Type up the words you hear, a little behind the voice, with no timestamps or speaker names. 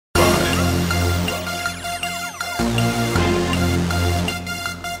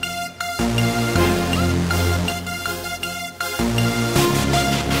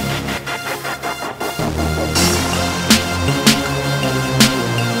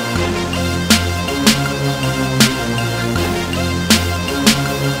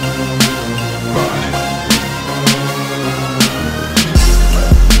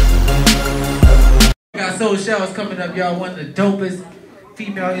know Chels coming up, y'all. One of the dopest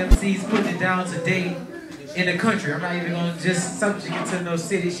female MCs putting it down today in the country. I'm not even going to just subject it to no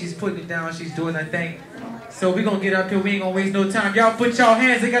city. She's putting it down. She's doing her thing. So we're going to get up here. We ain't going to waste no time. Y'all put y'all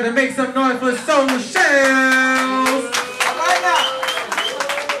hands together. Make some noise for Chels. All right now.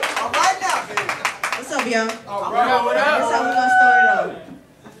 What's up, y'all? All right, what up? That's how we gonna start it off.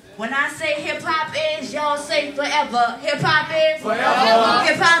 When I say hip-hop is, y'all say forever. Hip-hop is Forever.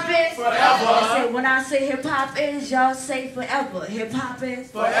 Hip-hop is Forever. I say, when I say hip-hop is, y'all say forever. Hip-hop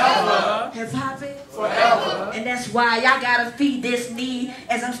is Forever. Hip-hop is Forever. And that's why y'all gotta feed this need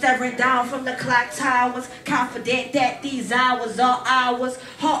as I'm staring down from the clock towers, confident that these hours are ours.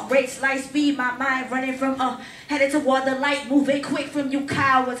 Heart rates light speed, my mind running from headed toward the light, moving quick from you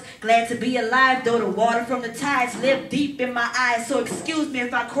cowards. Glad to be alive, though the water from the tides live deep in my eyes. So excuse me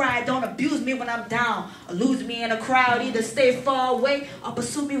if I cry, don't abuse me when I'm down, or lose me in a crowd. Either stay far away or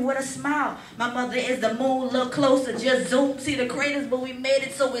pursue me with a smile. My mother is the moon, look closer, just zoom. See the craters, but we made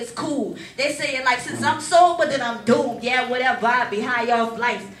it, so it's cool. They say it like since I'm sober, then I'm doomed. Yeah, whatever, I be high off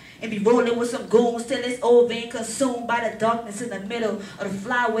life and be rolling with some goons till it's over and consumed by the darkness in the middle of the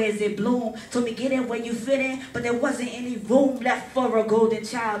flowers that bloom. Told me get in where you fit in, but there wasn't any room left for a golden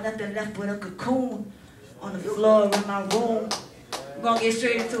child. Nothing left but a cocoon on the floor in my room. We're gonna get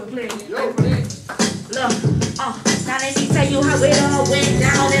straight into it, please. Look, now let me tell you how it all went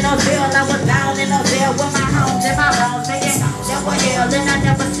down in a veil. I was down in a veil with my hounds and my rounds, nigga. That was hell, and I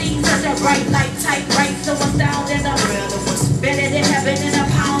never seen such a bright light, tight bright. So I'm down in the real. Better than heaven in a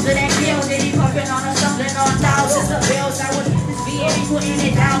pound of that bill. That he puffing on a something on thousands of bills. I was just being putting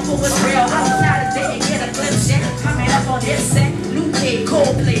it down for what's real. Outside of didn't get a glimpse yet. Coming up on this set, new kid,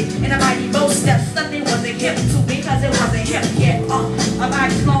 Coldplay, and a mighty most steps. Something wasn't hip to me cause it wasn't hip yet. A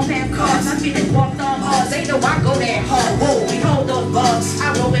mighty small man cars, I feel it walked on hard. They know I go that hard. Whoa, we hold those bars.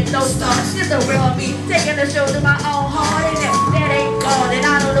 I roll with those stars. Still the real me, taking the show to my own heart. And if that ain't God, then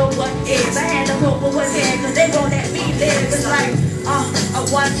I don't know what is. I had to hope for what's here cause they won't let me live. It's like, I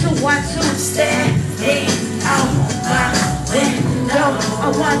want to standing out my window.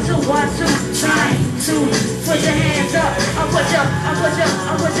 I want to try to put your hands up. I put your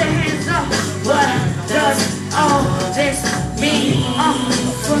hands up. What does all this mean?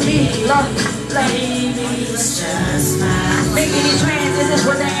 For me, love. Baby, it's just my making these transitions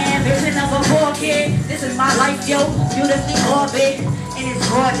with the ambition of a poor kid. This is my life, yo, beautifully orbit, and it's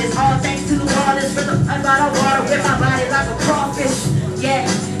gorgeous. All thanks to the waters, rhythm about the water with my body like a crawfish. Yeah,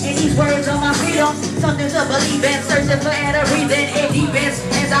 and these words on my freedom, something to believe in, searching for a reason. It deepens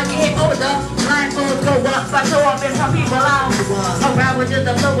as I get older. Blindfolds go up, I show up and some people out. Around with just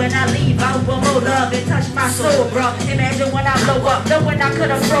the flow when I leave out with more love and touch my soul, bro. Imagine when I blow up, knowing I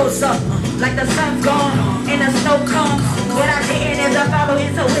could've froze up. Like the sun's gone and the snow comes. What I didn't is I follow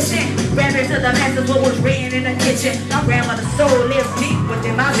intuition. Ran into the masses what was written in the kitchen. My grandmother's soul lives deep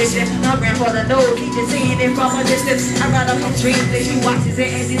within my vision. My grandfather knows he just seeing it from a distance. I run up his dreams that he watches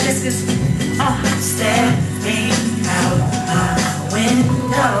it as he listens. Staring out my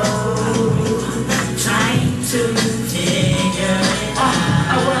window, trying to figure it out.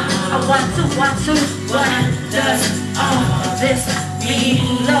 I want to. What does all this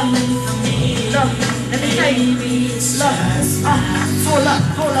mean? Love, let me tell you, love, pull up,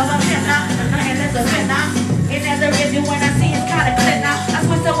 I'm here now, and there's a fit now, and as a review when I see it's kinda clear now, I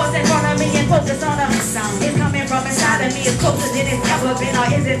switch to what's in front of me and focus on the sound, it's coming from inside of me, it's closer than it's ever been,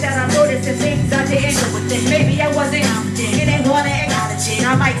 or is it that I'm noticing things I didn't, maybe I wasn't, it ain't wanna acknowledge it,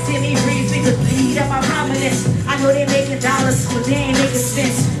 I might see me breathe, because bleed up my prominence, I know they making dollars, but they ain't making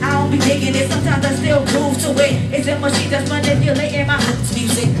sense, I don't be digging it, sometimes I still groove to it, it's a machine that's manipulating my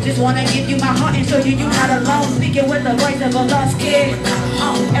music, just wanna give you my heart and show you you're not alone, speaking with the voice of a lost kid,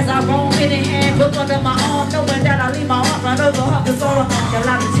 as I roam in the hand, look under my arm, knowing that I leave my heart run over her before the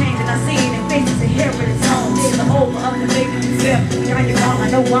life is changing, I see it in faces and hear it, it's home, it's the over up and make me feel, now you're gone, I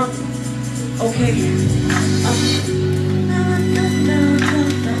know I'm okay.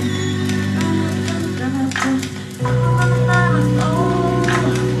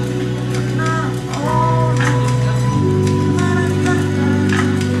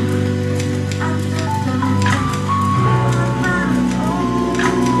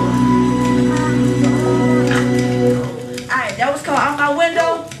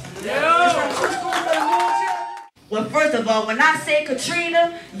 Well, first of all, when I say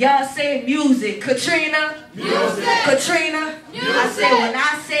Katrina, y'all say music. Katrina, music. Katrina, music. I say when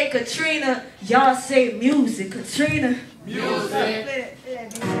I say Katrina, y'all say music. Katrina, music. Check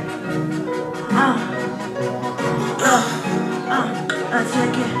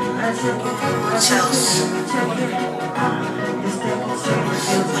it. Chels. Check it.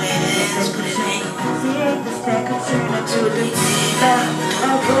 Put it in. See it?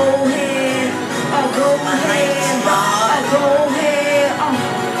 go ahead, go ahead, go ahead.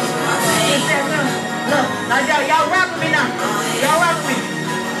 Is that look, now y'all rock with me now. Y'all rock with me.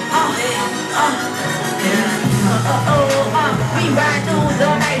 We ride through the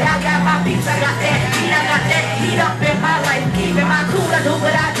night. I got my beats, I got that heat up in my life, keeping my cool. I do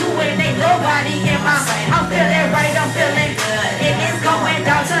what I do, and ain't nobody in my sight. I'm feeling right, I'm feeling good, and it's going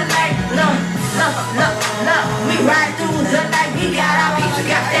down tonight. Look, we ride through the night. We got our beats, we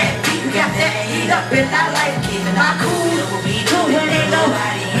got that beat, we got that heat up in our life, keeping my cool. Doing ain't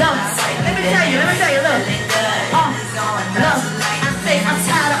nobody in my sight. Let me tell you, look, I'm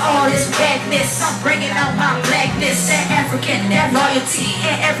tired of all this badness. I'm bringing out my blackness and African, that loyalty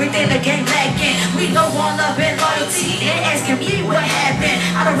and everything the game lacking. We know one love and loyalty. And asking me what happened,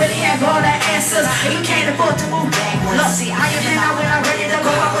 I don't really have all the answers. And you can't afford to move backwards. Look, see, I am now when I'm ready to go.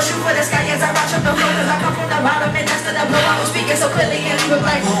 I will shoot for the sky as I watch up the floor. Cause I come from the bottom and that's to the blow. I was speaking so clearly and you look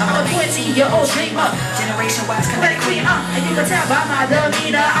like I'm a 20-year-old dreamer. Generation-wise, kinetic queen, and you can tell by my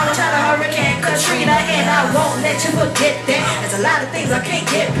demeanor. I was trying to Hurricane Katrina, and I won't let you forget that. There's a lot of things I can't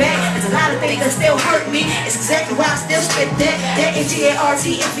get back. There's a lot of things that still hurt me. It's exactly why I still spit that. That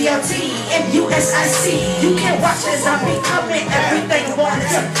H-E-A-R-T-F-E-L-T M-U-S-I-C. You can watch as I'm becoming everything you want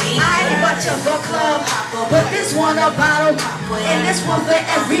to be. I ain't much of a club hopper, but this one a bottle. And this one for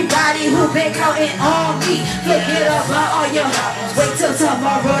everybody who been counting on me. Forget about all your problems. Wait till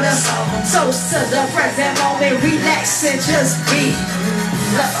tomorrow to toast to the present moment. Relax and just be.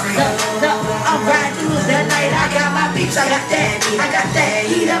 I'm riding through the night. I got my beats, I got that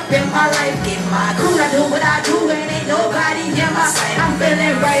heat up in my life. Get my cool, I do what I do, and ain't nobody in my sight. I'm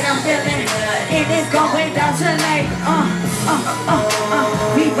feeling right, I'm feeling good, and it's going down tonight.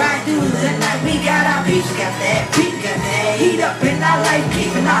 We ride through the night. We got our beats, got that beat, got that heat up in our life,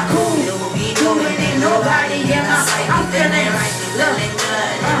 keeping our cool. Doing ain't nobody in my sight. I'm feeling right, feeling good,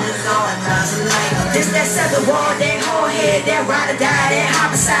 and it's going down tonight. This that seven wall, that hard head, that ride or die, that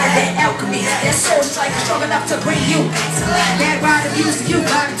homicide, that alchemy, that soul strike strong enough to bring you back to life. That ride of music, you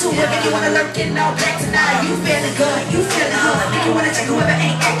vibe to it, and you wanna lurk it all back tonight. You feeling good, you feeling good, and you wanna check whoever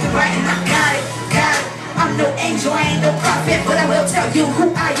ain't acting right, and I got it. I'm no angel, I ain't no prophet, but I will tell you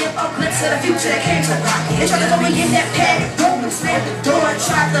who I am. A glimpse of the future that came to rock it. They tried to throw me in that panic room and slammed the door and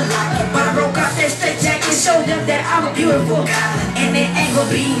tried to lock it, but I broke out that straight jacket, showed them that I'm a beautiful goblin, and there ain't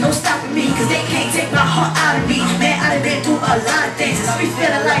gonna be no stopping me, cause they can't take my heart out of me. Man, I done been through a lot of things, I be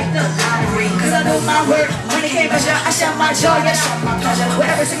feeling like the lottery, cause I know my word. When it came measure, I share my joy, I share my pleasure with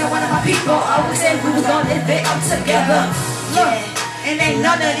every single one of my people. I always said we was gonna live it up together. Look. And ain't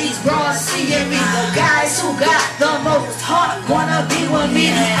none of these bras seeing me. The guys who got the most heart wanna be with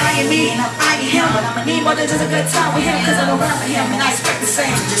me. I ain't me, I ain't him, but I'ma need more than just a good time with him, cause I'm around for him and I expect the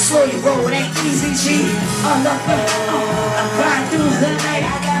same. Just slow your roll, it ain't easy, G. I'm riding through the night.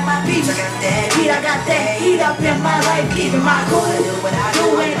 I got my beats, I got that heat up in my life, keeping my cool. What I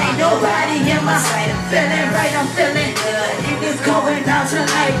do, and ain't nobody in my sight. I'm feeling right, I'm feeling good, and it's going down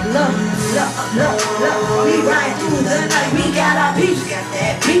tonight. Look, we ride through the night. We got our beats. We got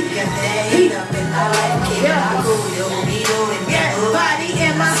that beat, got that heat up in our life, keeping our cool. We doing everybody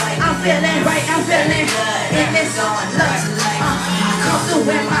in my sight. I'm feeling right, I'm feeling good, and it's going nuts. Come through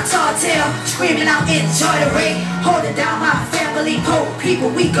in my tall tail, screaming out, enjoy the rain, holding down my family, poor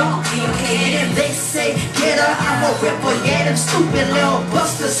people, we gon' be okay. And if they say get her, I'm a ripper. Yeah, them stupid little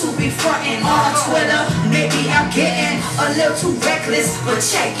busters who be frontin' on Twitter. Maybe I'm getting a little too reckless, but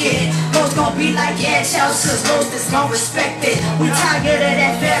check it. Most gon' be like, yeah, Chels, cause most is gon' respect it. We tired of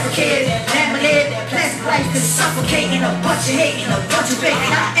that fabricated, laminated, plastic life is suffocating. A bunch of hating, a bunch of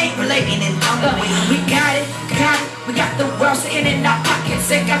faking. I ain't relating it. We got it. We got the world sitting in our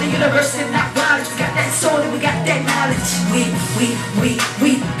pockets, and got the universe in our knowledge. We got that soul and we got that knowledge. We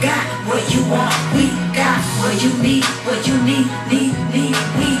got what you want. We got what you need. What you need. We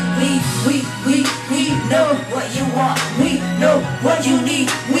know what you want. We know what you need.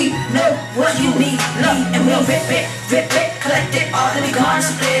 We know what you need. And we'll rip it, collect it all, and we gonna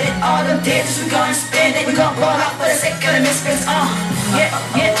split it. All them digits we gonna spend it. We gonna ball out for the sake of the misfits. Yeah.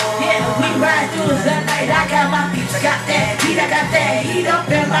 We ride through the night. I got my beats, I got that beat, I got that heat up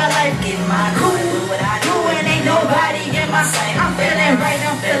in my life. Getting my cool, what I do, and ain't nobody in my sight. I'm feeling right,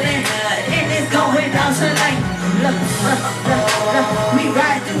 I'm feeling good, and it's going down tonight. Look, we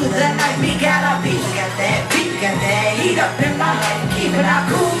ride through the night. We got our beats, we got that beat, got that heat up in my life. Keeping our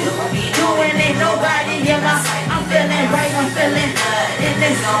cool, what we doing, ain't nobody in my sight. I'm feeling right, I'm feeling good, and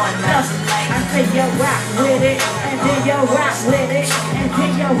it's going down tonight. I say you rock with it, and then you rock with it, and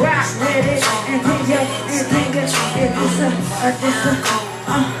then you rock with it, and then you,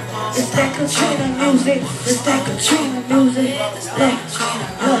 it's that Katrina music, it's that Katrina music, it's that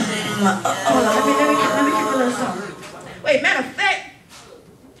Hold on, let me give you a little something. Wait, matter of fact,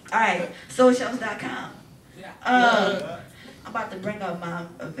 alright, Sxsw.com. I'm about to bring up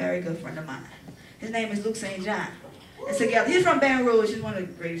a very good friend of mine. His name is Luke St. John. And together, he's from Baton Rouge. He's one of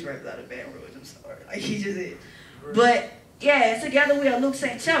the greatest rappers out of Baton Rouge. I'm sorry, like he just is. But yeah, together we are Luke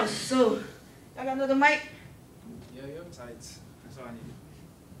St. Chels. So, y'all got another mic? Yeah, you're tight. That's all I need.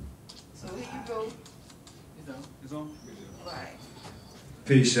 So here you go. It's on. Alright.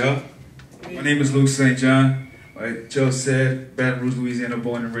 Peace, y'all. My name is Luke St. John. Like Chels said, Baton Rouge, Louisiana,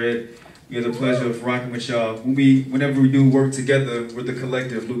 born and bred. We have the pleasure of rocking with y'all. Whenever we do work together, we're the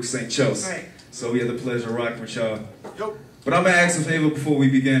collective Luke St. Chels. Right. So we have the pleasure of rocking with y'all. But I'm gonna ask a favor before we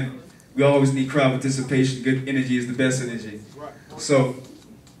begin. We always need crowd participation. Good energy is the best energy. So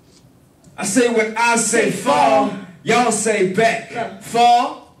I say when I say fall, y'all say back.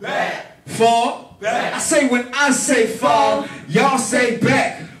 Fall, back. Fall, back. I say when I say fall, y'all say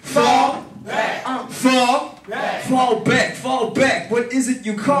back. Fall, back. Fall, back. Fall back. Fall back. What is it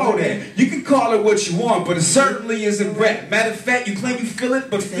you call that? You can call it what you want, but it certainly isn't rap. Matter of fact, you claim you feel it,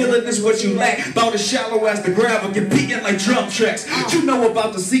 but feeling is what you lack. About as shallow as the gravel, competing like drum tracks. You know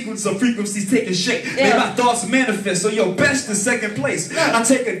about the sequence of frequencies taking shape. Make my thoughts manifest, so your best is second place. I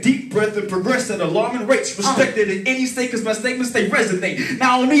take a deep breath and progress at alarming rates. Respected in any state, cause my statements, they resonate.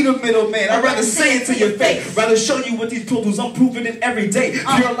 Now I don't need a middleman, I'd rather say it to your face. Rather show you with these tools, I'm proving it every day.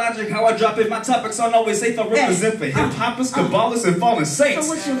 Pure logic, how I drop it, my topics aren't always safe. I represent for hip-hoppers, Kabbalists, and fallen saints.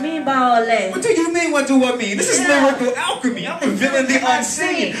 So what you mean by all that? What do you mean, what do I mean? This is lyrical alchemy. I'm revealing the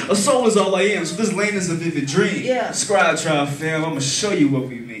unseen. A soul is all I am, so this lane is a vivid dream. Scribe trial, fam, I'm gonna show you what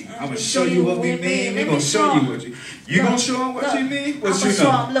we mean. I'm gonna show you what we mean. We gonna show you what you gonna show them what you mean? What you know?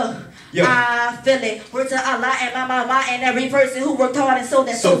 Show them, look. I feel it. Word to Allah and my mama and every person who worked hard and sold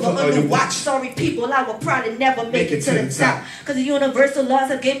that soul for under watch. Sorry people, I will probably never make it to the top. Cause the universal laws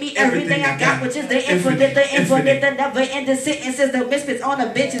have given me everything I got, which is the infinite, the never-ending sentences, the misfits on the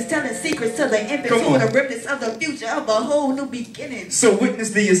benches, telling secrets to the infants who are the remnants of the future of a whole new beginning. So witness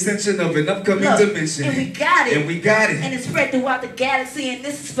the ascension of an upcoming dimension. And we got it. And we got it. And it's spread throughout the galaxy, and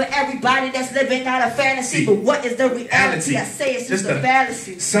this is for everybody that's living out a fantasy. But what is the reality? I say it's just a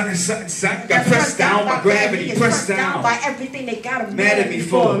fallacy. Got pressed down by gravity, pressed down by everything they got to mad at me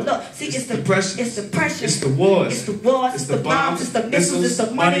for. Look, see, it's the pressure, it's the pressure, it's the wars, it's the bombs, it's the missiles, it's the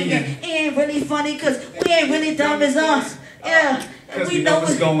money. And it ain't really funny because we ain't really dumb as us. Yeah, and we know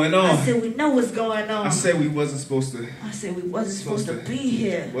what's going on. I said we know what's going on. I said we wasn't supposed to. I said we wasn't supposed to be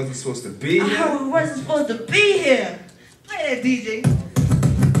here. Wasn't supposed to be here. I heard we wasn't supposed to be here. Play that, DJ.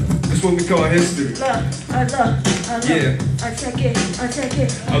 That's what we call history. Yeah. I check it.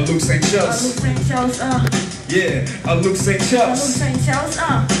 I Luke St. Chels. Yeah, I Luke St. Chels.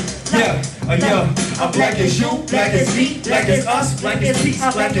 Yeah, I'm black as you, black as me, black as us, black as peace,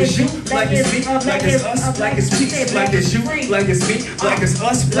 black as you, black as me, black as us, black as peace, black as you, black as me, black as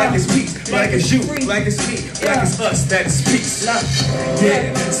us, black as peace, black as you, black as me, black as us, that is peace.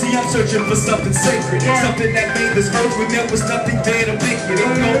 Yeah, see I'm searching for something sacred, something that made this earth when there was nothing there to make it.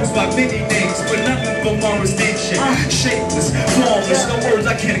 It goes by many names, but nothing for more distinction. Shapeless, formless, no words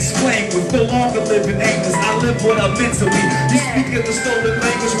I can't explain with no longer living aimless. I live what I'm meant to be. You speak in the stolen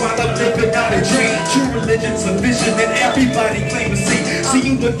language while I'm living out a dream. True religion's a vision that everybody claim to see. See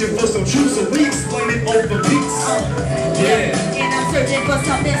you looking for some truth, so we explain it over beats. Yeah. And I'm searching for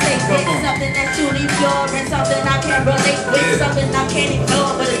something sacred, something that's truly pure, and something I can relate with, something I can't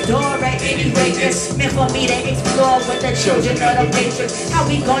ignore, but adore at any rate. It's meant for me to explore with the children of the matrix. How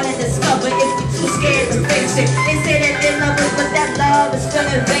we gonna discover if we too scared to face it? They say that they love us, but that love is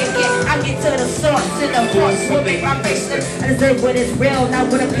feeling vacant. I get to the source, and the force will make my faceless. I deserve what is real, not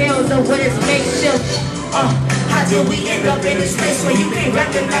what appeals or what is makeshift. How do we end up in this place where you can't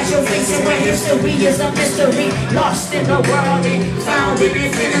recognize your face and where history is a mystery? Lost in the world and found in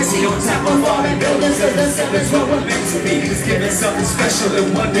infinity on top of all the buildings of the sevens, what we're meant to be. It's giving something special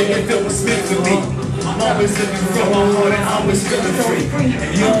and wondering if it was meant to be. I'm always living from my heart and always feeling free.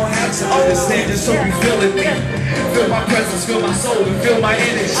 And you don't have to understand it, so we feeling me. Feel my presence, feel my soul, and feel my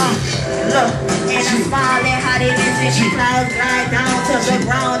energy. Look, and I'm smiling how they visit. Clouds glide down to the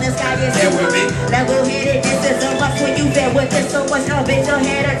ground, the sky is level headed. This is a must when you there with this. So much of it, your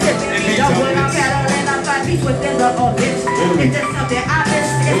head are tipping. Don't when I'm paddling, I find peace within the abyss. It's just something I miss.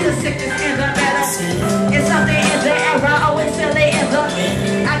 It's the sickness in the medicine. It's something in the air. I always feel it. stay in the.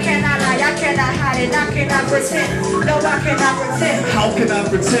 I cannot lie, I cannot hide it, I cannot pretend. No, I cannot pretend. How can I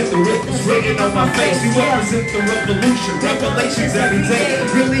pretend the written written on my face? We represent the revolution, revelations every day.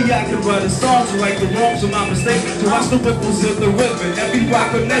 Really, I can write a song to right the wrongs of my mistakes, to watch the ripples of the river. Every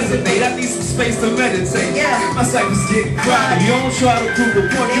rock will resonate. I need some space to meditate. My cypher's getting crowded. You don't try to prove a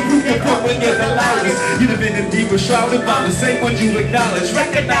point, you prove the point when you're the loudest. You'd have been in deeper shrouded by the same ones you acknowledge.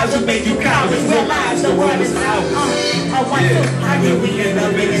 Recognize what made you cowards. Realize the word is out. How did we end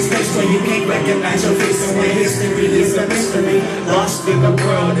up in this place where you can't recognize your face and where history is a mystery? Lost in the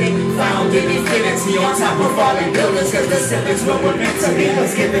world and found in infinity on top of falling buildings, cause the sentence what we're meant to be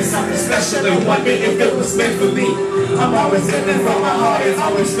was given something special and wonder if it was meant for me. I'm always living from my heart and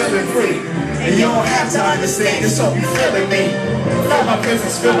always feeling free. And you don't have to understand, just hope you feeling me. Feel my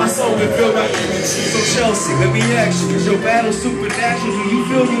presence, feel my soul, and feel my energy. So Chelsea, let me ask you, is your battle supernatural? Do you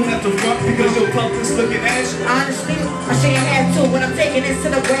feel you have to front because your public's looking at you? Honestly, I shouldn't have to when I'm taking this to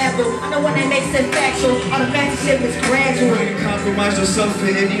the gravel. I'm the one that makes it factual. All the mentorship is gradual. You ain't compromise yourself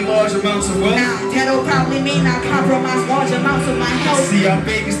for any large amounts of wealth. Now, that'll probably mean I compromise large amounts of my health. See, our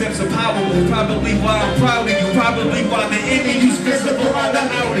baby steps are powerful. Probably why I'm proud of you. Probably why the enemy's visible on the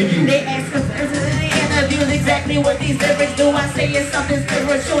out of you. They ask us in the interviews exactly what these lyrics do. I say it's something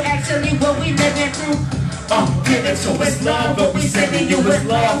spiritual, actually what we living through. Give it to us love, but we sending you is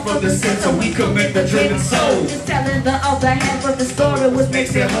love from the center. We commit the driven soul. Just telling the other half of the story what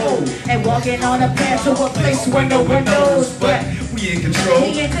makes it whole, and walking on a path to a place where no one knows. But we in control.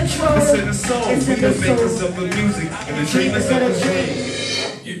 we in control. It's in the soul. It's We in the the makers soul. of the music and the dreamers of the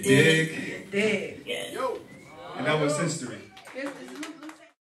dream. You dig? Dig. And that was history.